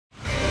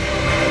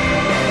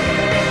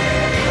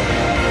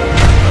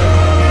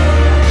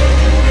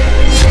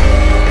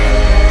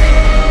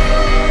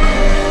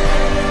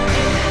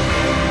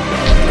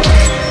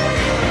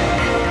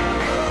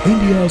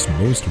India's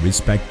most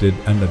respected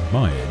and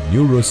admired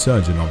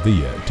Neurosurgeon of the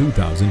Year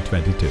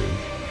 2022,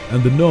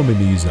 and the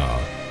nominees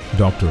are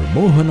Dr.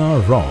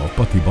 Mohana Rao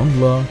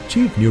Patibandla,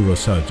 Chief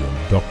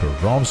Neurosurgeon, Dr.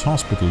 Rao's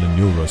Hospital in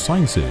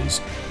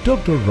Neurosciences,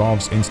 Dr.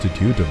 Rao's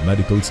Institute of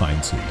Medical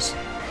Sciences;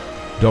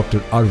 Dr.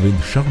 Arvind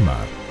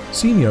Sharma,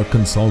 Senior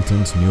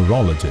Consultant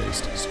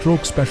Neurologist,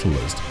 Stroke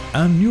Specialist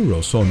and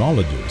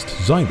Neurosonologist,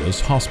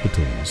 Zydus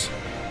Hospitals;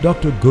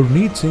 Dr.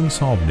 Gurneet Singh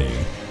Savni,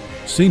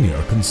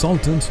 Senior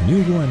Consultant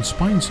Neuro and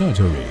Spine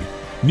Surgery,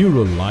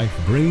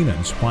 Neurolife Brain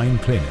and Spine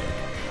Clinic;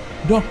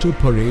 Dr.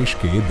 Paresh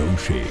K.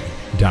 Doshi,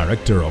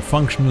 Director of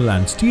Functional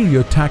and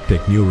Stereotactic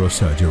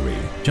Neurosurgery,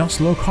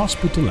 Jaslok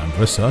Hospital and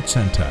Research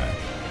Center;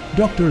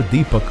 Dr.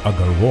 Deepak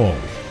Agarwal,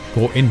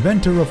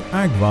 co-inventor of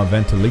Agva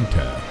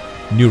Ventilator,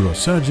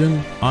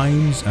 Neurosurgeon,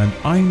 AIIMS and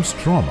AIIMS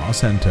Trauma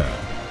Center;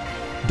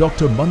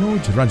 Dr.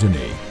 Manoj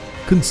Rajani,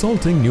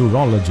 Consulting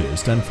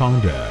Neurologist and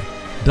Founder,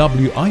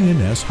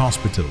 WINS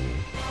Hospital,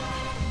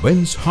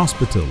 WINS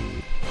Hospital.